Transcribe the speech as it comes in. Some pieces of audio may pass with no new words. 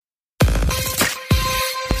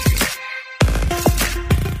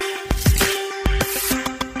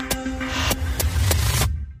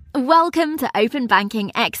Welcome to Open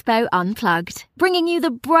Banking Expo Unplugged, bringing you the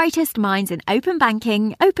brightest minds in open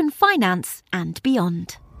banking, open finance and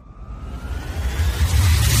beyond.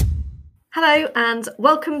 Hello and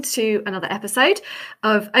welcome to another episode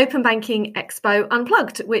of Open Banking Expo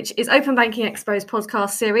Unplugged, which is Open Banking Expo's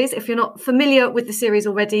podcast series. If you're not familiar with the series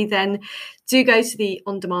already, then do go to the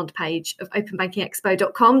on-demand page of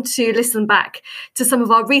openbankingexpo.com to listen back to some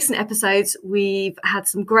of our recent episodes. We've had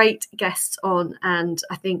some great guests on and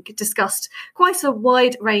I think discussed quite a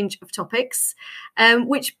wide range of topics,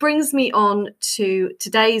 which brings me on to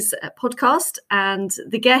today's podcast and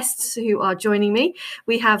the guests who are joining me.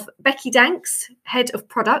 We have Becky Danks, Head of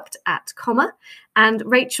Product at Comma, and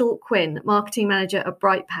Rachel Quinn, Marketing Manager of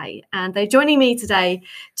BrightPay. And they're joining me today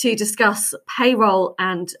to discuss payroll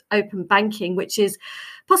and open banking, which is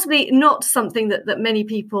possibly not something that many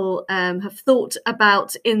people have thought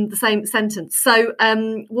about in the same sentence. So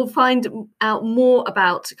we'll find out more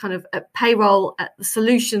about kind of payroll, the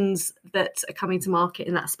solutions that are coming to market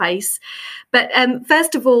in that space. But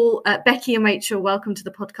first of all, Becky and Rachel, welcome to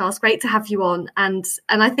the podcast. Great to have you on. And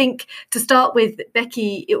I think to start with,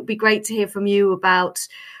 Becky, it would be great to hear from you about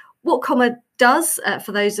what Comma does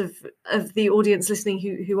for those of the audience listening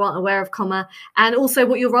who aren't aware of Comma, and also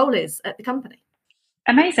what your role is at the company.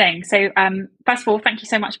 Amazing. So first of all, thank you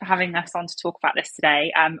so much for having us on to talk about this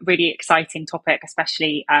today. Really exciting topic,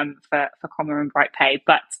 especially for Comma and BrightPay.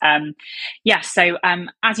 But so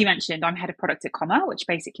as you mentioned, I'm head of product at Comma, which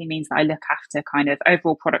basically means that I look after kind of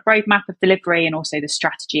overall product roadmap of delivery and also the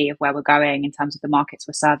strategy of where we're going in terms of the markets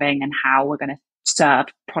we're serving and how we're going to serve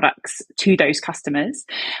products to those customers.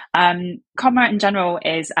 Comma in general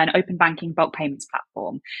is an open banking bulk payments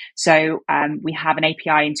platform. So we have an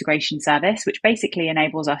API integration service, which basically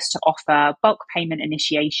enables us to offer bulk payment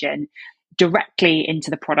initiation directly into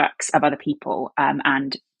the products of other people.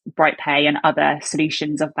 And BrightPay and other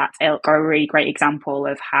solutions of that ilk are a really great example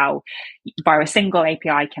of how, via a single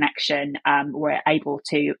API connection, we're able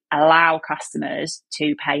to allow customers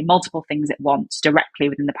to pay multiple things at once directly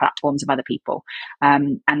within the platforms of other people.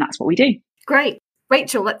 And that's what we do. Great.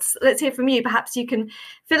 Rachel, let's hear from you. Perhaps you can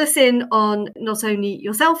fill us in on not only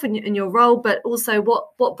yourself and your role, but also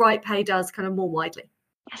what BrightPay does kind of more widely.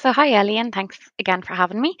 So hi Ellie, and thanks again for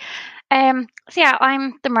having me. I'm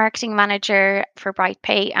the marketing manager for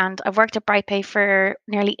BrightPay, and I've worked at BrightPay for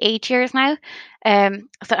nearly 8 years now.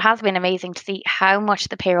 So it has been amazing to see how much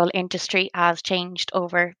the payroll industry has changed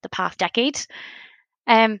over the past decade.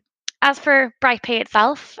 As for BrightPay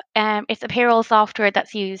itself, it's a payroll software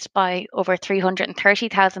that's used by over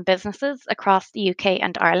 330,000 businesses across the UK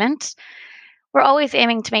and Ireland. We're always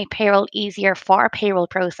aiming to make payroll easier for payroll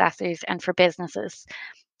processors and for businesses,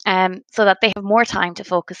 so that they have more time to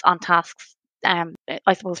focus on tasks,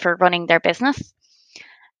 I suppose, for running their business.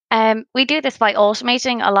 We do this by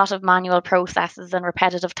automating a lot of manual processes and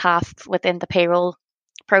repetitive tasks within the payroll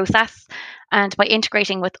process, and by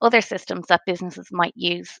integrating with other systems that businesses might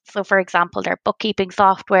use. So, for example, their bookkeeping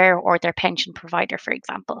software or their pension provider, for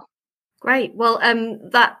example. Great. Well,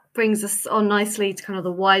 that brings us on nicely to kind of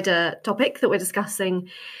the wider topic that we're discussing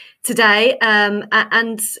today. And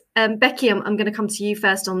Becky, I'm going to come to you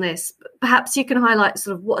first on this. Perhaps you can highlight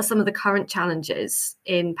sort of what are some of the current challenges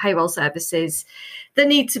in payroll services that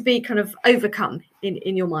need to be kind of overcome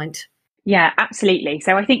in your mind. Yeah, absolutely.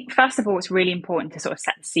 So I think, first of all, it's really important to sort of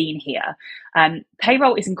set the scene here.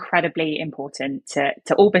 Payroll is incredibly important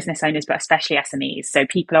to all business owners, but especially SMEs. So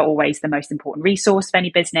people are always the most important resource of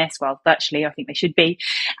any business. Well, virtually, I think they should be.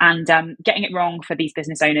 And getting it wrong for these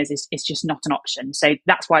business owners is just not an option. So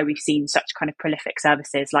that's why we've seen such kind of prolific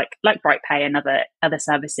services like BrightPay and other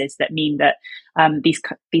services that mean that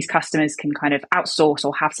these customers can kind of outsource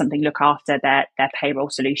or have something look after their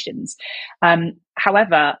payroll solutions.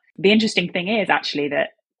 However, the interesting thing is actually that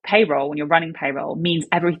payroll, when you're running payroll, means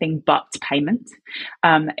everything but payment.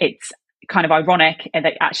 It's kind of ironic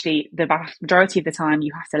that actually the vast majority of the time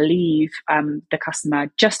you have to leave the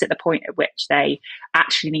customer just at the point at which they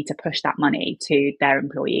actually need to push that money to their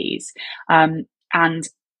employees. And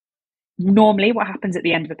normally what happens at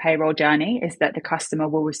the end of a payroll journey is that the customer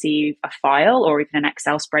will receive a file or even an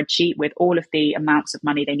Excel spreadsheet with all of the amounts of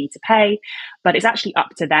money they need to pay, but it's actually up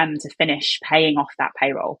to them to finish paying off that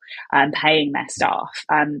payroll and paying their staff.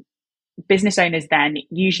 Business owners then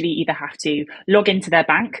usually either have to log into their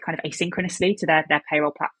bank kind of asynchronously to their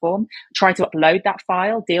payroll platform, try to upload that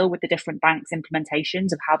file, deal with the different banks'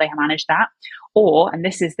 implementations of how they manage that. Or, and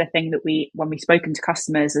this is the thing that when we've spoken to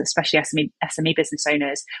customers, especially SME business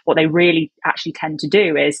owners, what they really actually tend to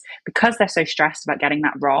do is, because they're so stressed about getting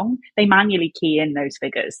that wrong, they manually key in those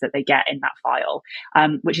figures that they get in that file,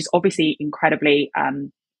 which is obviously incredibly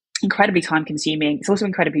incredibly time consuming. It's also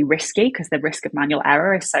incredibly risky because the risk of manual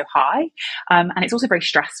error is so high. And it's also very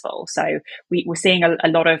stressful. So we're seeing a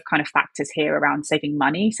lot of kind of factors here around saving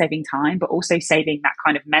money, saving time, but also saving that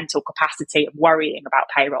kind of mental capacity of worrying about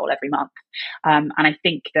payroll every month. And I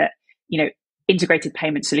think that, integrated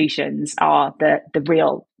payment solutions are the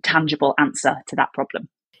real tangible answer to that problem.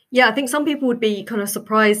 Yeah, I think some people would be kind of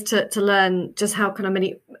surprised to learn just how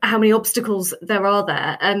many obstacles there are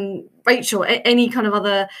there. And Rachel, any kind of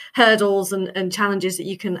other hurdles and challenges that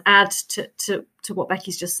you can add to what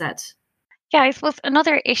Becky's just said? Yeah, I suppose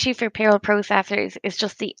another issue for payroll processors is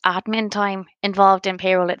just the admin time involved in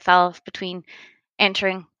payroll itself, between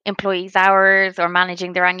entering employees' hours or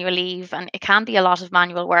managing their annual leave, and it can be a lot of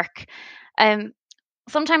manual work.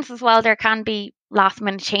 Sometimes as well, there can be last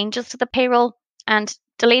minute changes to the payroll, and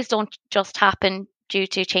delays don't just happen due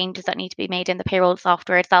to changes that need to be made in the payroll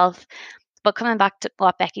software itself. But coming back to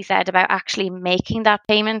what Becky said about actually making that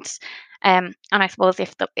payment, and I suppose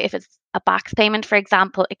if it's a back payment, for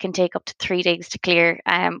example, it can take up to 3 days to clear,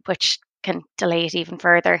 which can delay it even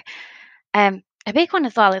further. A big one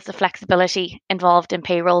as well is the flexibility involved in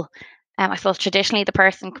payroll. I suppose traditionally the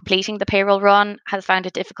person completing the payroll run has found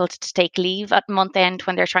it difficult to take leave at month end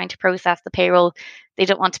when they're trying to process the payroll. They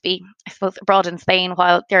don't want to be, I suppose, abroad in Spain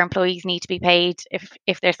while their employees need to be paid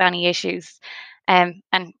if there's any issues. And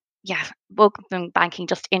yeah, open banking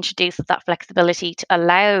just introduces that flexibility to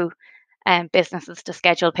allow businesses to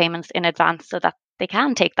schedule payments in advance so that they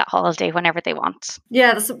can take that holiday whenever they want.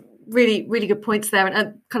 Yeah, that's a really, really good points there. And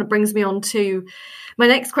it kind of brings me on to my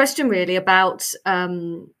next question, really, about,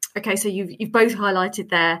 okay, so you've both highlighted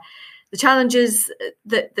there the challenges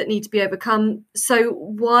that need to be overcome. So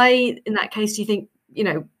why, in that case, do you think,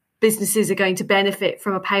 businesses are going to benefit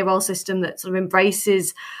from a payroll system that sort of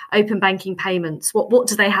embraces open banking payments? What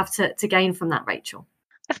do they have to gain from that, Rachel?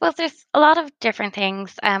 I suppose there's a lot of different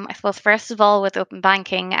things. I suppose, first of all, with open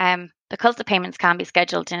banking, because the payments can be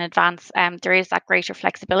scheduled in advance, there is that greater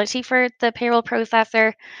flexibility for the payroll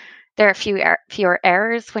processor. There are fewer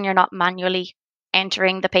errors when you're not manually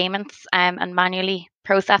entering the payments and manually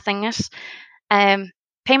processing it.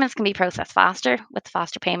 Payments can be processed faster with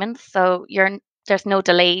faster payments, so there's no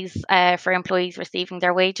delays for employees receiving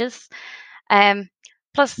their wages.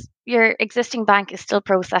 Plus, your existing bank is still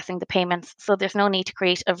processing the payments, so there's no need to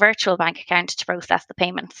create a virtual bank account to process the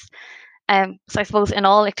payments. So I suppose in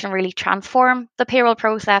all, it can really transform the payroll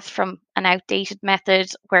process from an outdated method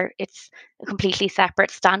where it's a completely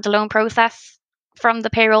separate standalone process from the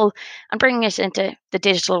payroll and bringing it into the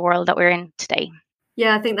digital world that we're in today.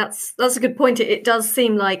 Yeah, I think that's a good point. It does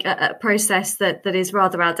seem like a process that is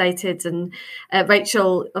rather outdated. And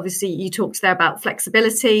Rachel, obviously, you talked there about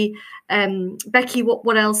flexibility. Becky,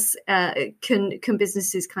 what else can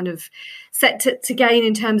businesses kind of set to gain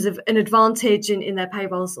in terms of an advantage in their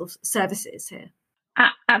payroll sort of services here?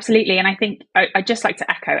 Absolutely. And I think I'd just like to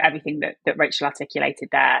echo everything that Rachel articulated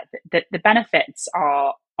there. The benefits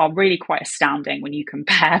are really quite astounding when you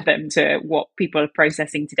compare them to what people are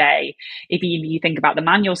processing today. If you think about the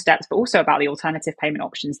manual steps, but also about the alternative payment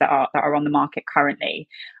options that are on the market currently.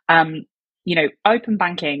 Open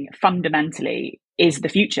banking fundamentally is the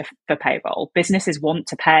future for payroll. Businesses want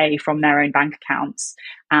to pay from their own bank accounts,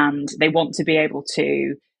 and they want to be able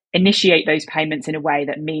to initiate those payments in a way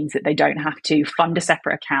that means that they don't have to fund a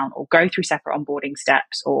separate account or go through separate onboarding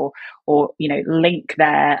steps or link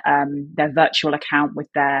their virtual account with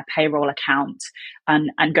their payroll account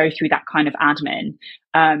and go through that kind of admin.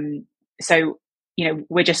 So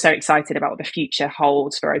we're just so excited about what the future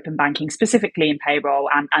holds for open banking, specifically in payroll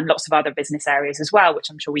and lots of other business areas as well, which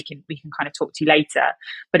I'm sure we can kind of talk to later.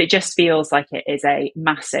 But it just feels like it is a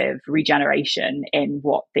massive regeneration in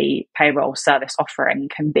what the payroll service offering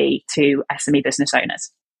can be to SME business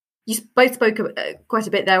owners. You both spoke quite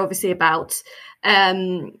a bit there, obviously, about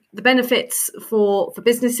the benefits for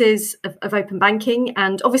businesses of open banking,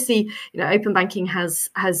 and obviously, open banking has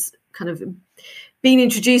kind of been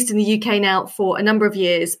introduced in the UK now for a number of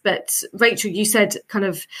years. But Rachel, you said kind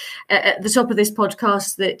of at the top of this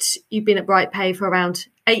podcast that you've been at BrightPay for around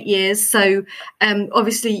 8 years. So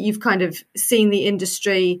obviously you've kind of seen the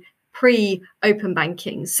industry pre-open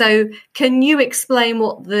banking. So can you explain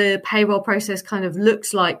what the payroll process kind of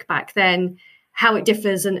looks like back then, how it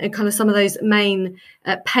differs, and kind of some of those main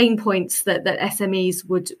pain points that SMEs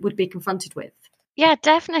would be confronted with? Yeah,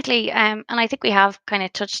 definitely. And I think we have kind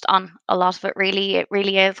of touched on a lot of it, really. It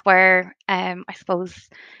really is where I suppose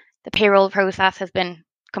the payroll process has been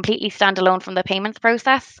completely standalone from the payments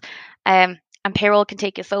process. And payroll can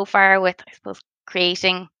take you so far with, I suppose,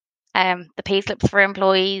 creating the pay slips for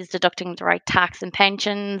employees, deducting the right tax and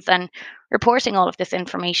pensions, and reporting all of this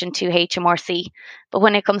information to HMRC. But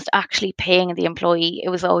when it comes to actually paying the employee, it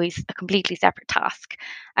was always a completely separate task.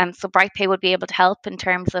 So BrightPay would be able to help in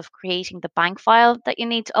terms of creating the bank file that you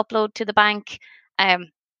need to upload to the bank.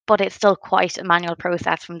 But it's still quite a manual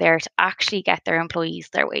process from there to actually get their employees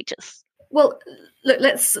their wages. Well, look,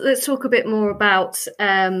 let's talk a bit more about,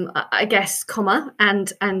 I guess, Comma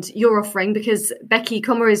and your offering, because Becky,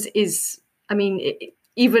 Comma is I mean,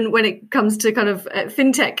 even when it comes to kind of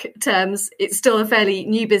fintech terms, it's still a fairly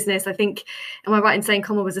new business. I think, am I right in saying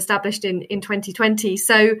Comma was established in 2020?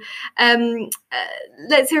 So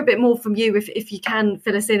let's hear a bit more from you, if you can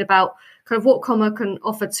fill us in about kind of what Comma can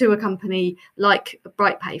offer to a company like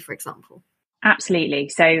BrightPay, for example. Absolutely.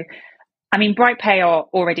 So, I mean, BrightPay are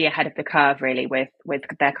already ahead of the curve, really, with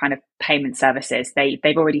their kind of payment services. They've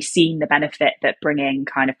already seen the benefit that bringing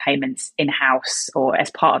kind of payments in-house or as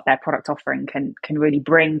part of their product offering can really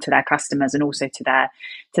bring to their customers and also to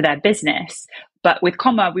their business. But with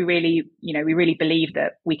Comma, we really believe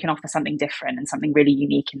that we can offer something different and something really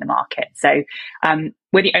unique in the market. So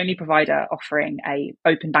we're the only provider offering a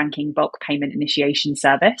open banking bulk payment initiation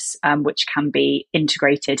service, which can be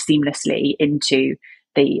integrated seamlessly into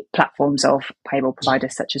the platforms of payroll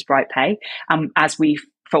providers such as BrightPay.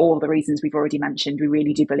 For all the reasons we've already mentioned, we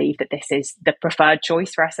really do believe that this is the preferred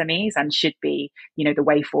choice for SMEs and should be, the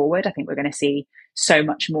way forward. I think we're going to see so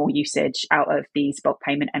much more usage out of these bulk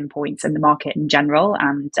payment endpoints in the market in general,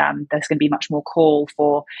 and there's going to be much more call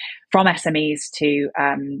from SMEs to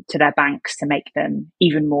their banks to make them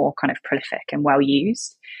even more kind of prolific and well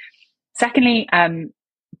used. Secondly,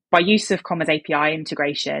 by use of Comma's API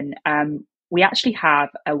integration, we actually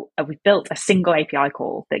we've built a single API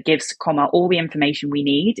call that gives Comma all the information we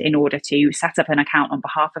need in order to set up an account on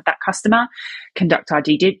behalf of that customer, conduct our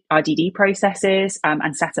DD processes,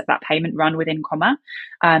 and set up that payment run within Comma.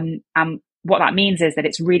 What that means is that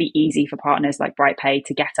it's really easy for partners like BrightPay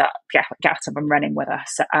to get up and running with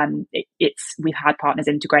us. We've had partners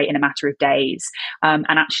integrate in a matter of days, and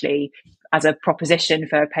actually, as a proposition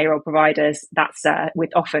for payroll providers, that's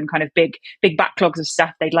with often kind of big backlogs of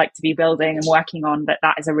stuff they'd like to be building and working on,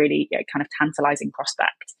 that is a really kind of tantalizing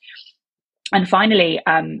prospect. And finally,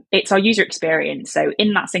 it's our user experience. So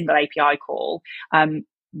in that single API call,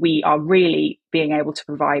 we are really being able to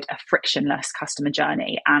provide a frictionless customer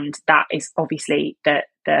journey. And that is obviously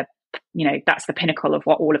that's the pinnacle of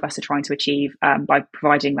what all of us are trying to achieve by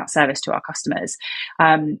providing that service to our customers.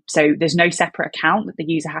 So there's no separate account that the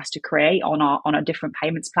user has to create on a different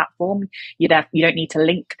payments platform. You don't need to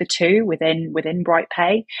link the two within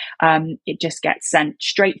BrightPay. It just gets sent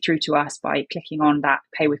straight through to us by clicking on that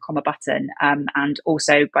Pay with Comma button. And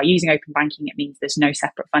also by using open banking, it means there's no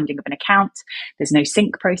separate funding of an account. There's no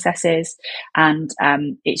sync processes. And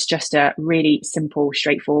it's just a really simple,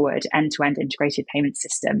 straightforward, end-to-end integrated payment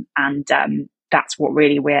system. And that's what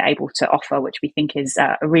really we're able to offer, which we think is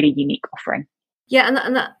a really unique offering. Yeah,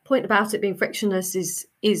 and that point about it being frictionless is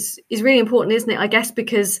really important, isn't it? I guess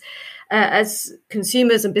because as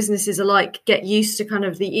consumers and businesses alike get used to kind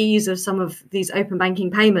of the ease of some of these open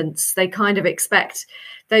banking payments, they kind of expect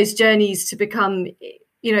those journeys to become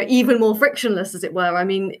even more frictionless, as it were. I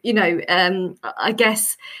mean, I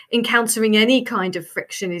guess encountering any kind of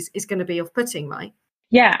friction is going to be off-putting, right?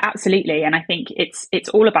 Yeah, absolutely. And I think it's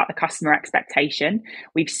all about the customer expectation.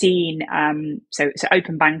 We've seen so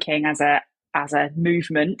open banking as a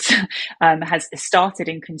movement has started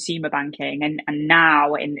in consumer banking, and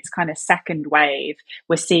now in its kind of second wave,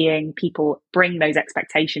 we're seeing people bring those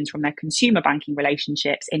expectations from their consumer banking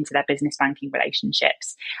relationships into their business banking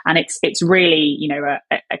relationships. And it's really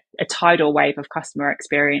a tidal wave of customer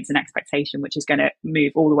experience and expectation, which is going to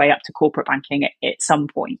move all the way up to corporate banking at some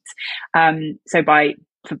point. So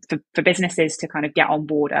for businesses to kind of get on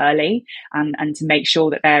board early and to make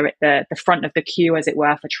sure that they're at the front of the queue, as it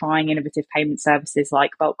were, for trying innovative payment services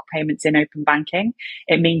like bulk payments in open banking,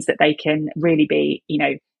 it means that they can really be,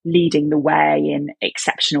 leading the way in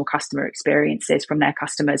exceptional customer experiences from their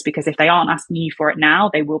customers. Because if they aren't asking you for it now,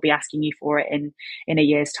 they will be asking you for it in a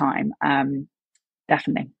year's time.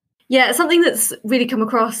 Definitely. Yeah, something that's really come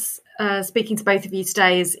across speaking to both of you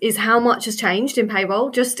today is how much has changed in payroll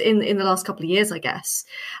just in the last couple of years, I guess.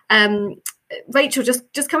 Rachel,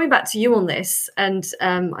 just coming back to you on this, and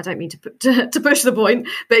I don't mean to push the point,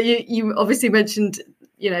 but you obviously mentioned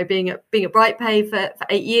being at BrightPay for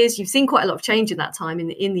 8 years. You've seen quite a lot of change in that time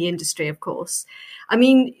in the industry, of course. I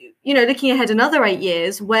mean, looking ahead another 8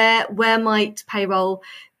 years, where might payroll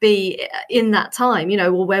be in that time,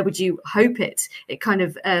 or where would you hope it kind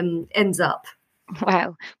of ends up?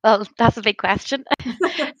 Wow. Well, that's a big question.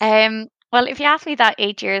 Well, if you asked me that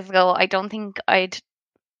 8 years ago, I don't think I'd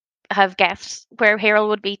have guessed where payroll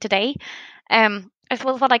would be today. I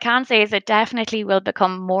suppose what I can say is it definitely will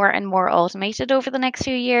become more and more automated over the next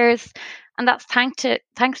few years. And that's thanks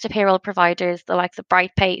to payroll providers, the likes of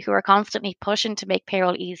BrightPay, who are constantly pushing to make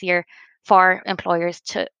payroll easier for employers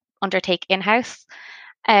to undertake in-house.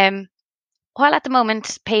 While at the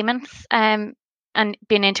moment payments and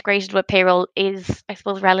being integrated with payroll is, I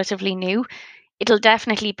suppose, relatively new, it'll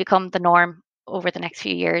definitely become the norm over the next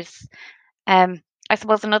few years. Um, I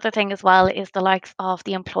suppose another thing as well is the likes of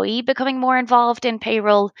the employee becoming more involved in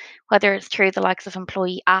payroll, whether it's through the likes of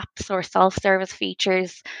employee apps or self-service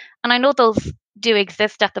features. And I know those do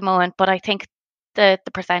exist at the moment, but I think the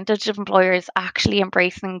percentage of employers actually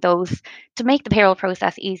embracing those to make the payroll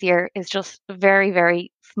process easier is just very,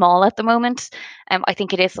 very small at the moment. I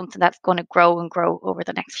think it is something that's going to grow and grow over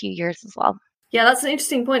the next few years as well. Yeah, that's an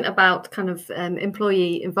interesting point about kind of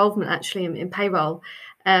employee involvement actually in payroll.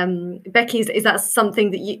 Becky, is that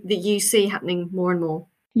something that you see happening more and more?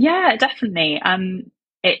 Yeah, definitely. Kind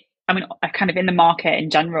of in the market in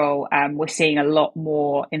general, we're seeing a lot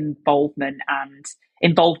more involvement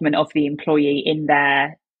of the employee in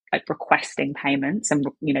their like requesting payments and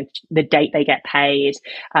the date they get paid.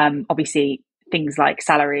 Obviously, things like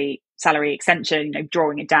salary extension,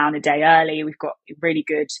 drawing it down a day early. We've got really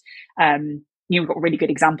good. We've got really good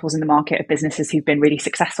examples in the market of businesses who've been really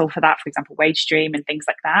successful for that, for example, WageStream and things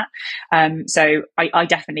like that. So I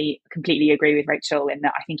definitely completely agree with Rachel in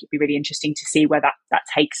that I think it'd be really interesting to see where that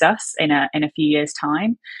takes us in a few years'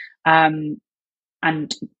 time. And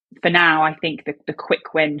for now, I think the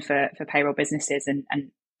quick win for payroll businesses and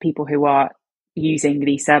people who are using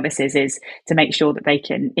these services is to make sure that they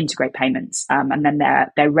can integrate payments, and then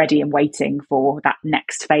they're ready and waiting for that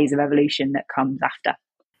next phase of evolution that comes after.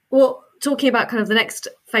 Well, talking about kind of the next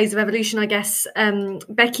phase of evolution, I guess,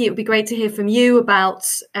 Becky, it would be great to hear from you about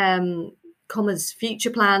Comma's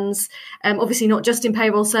future plans, obviously not just in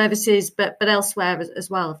payroll services, but elsewhere as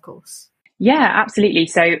well, of course. Yeah, absolutely.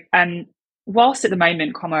 So whilst at the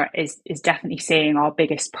moment, Comma is definitely seeing our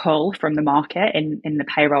biggest pull from the market in the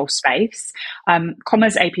payroll space,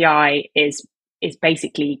 Comma's API is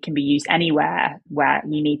basically can be used anywhere where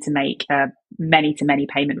you need to make a many-to-many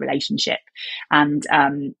payment relationship. And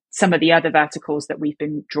some of the other verticals that we've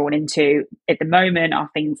been drawn into at the moment are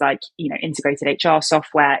things like, integrated HR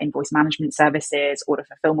software, invoice management services, order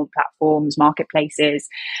fulfillment platforms, marketplaces.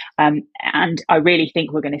 And I really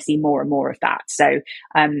think we're going to see more and more of that. So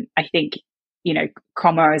I think,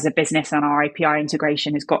 Comma as a business and our API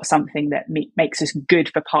integration has got something that makes us good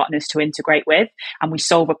for partners to integrate with, and we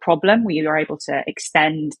solve a problem. We are able to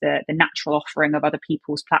extend the natural offering of other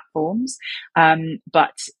people's platforms.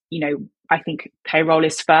 But I think payroll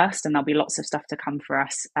is first, and there'll be lots of stuff to come for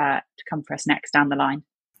us next down the line.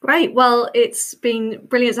 Great. Well, it's been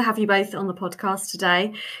brilliant to have you both on the podcast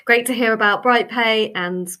today. Great to hear about BrightPay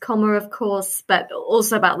and Comma, of course, but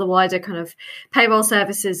also about the wider kind of payroll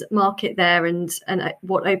services market there and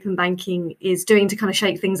what open banking is doing to kind of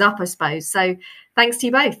shake things up, I suppose. So thanks to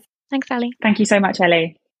you both. Thanks, Ellie. Thank you so much,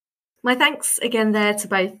 Ellie. My thanks again there to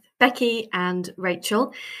both Becky and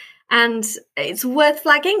Rachel. And it's worth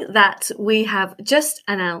flagging that we have just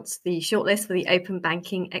announced the shortlist for the Open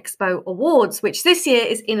Banking Expo Awards, which this year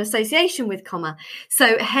is in association with Comma.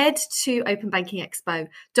 So head to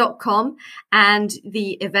openbankingexpo.com and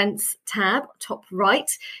the events tab, top right.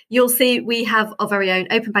 You'll see we have our very own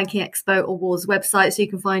Open Banking Expo Awards website, so you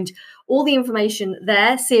can find all the information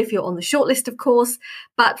there. See if you're on the shortlist, of course,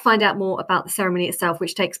 but find out more about the ceremony itself,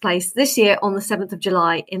 which takes place this year on the 7th of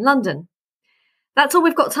July in London. That's all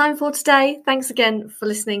we've got time for today. Thanks again for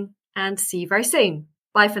listening and see you very soon.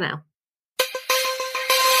 Bye for now.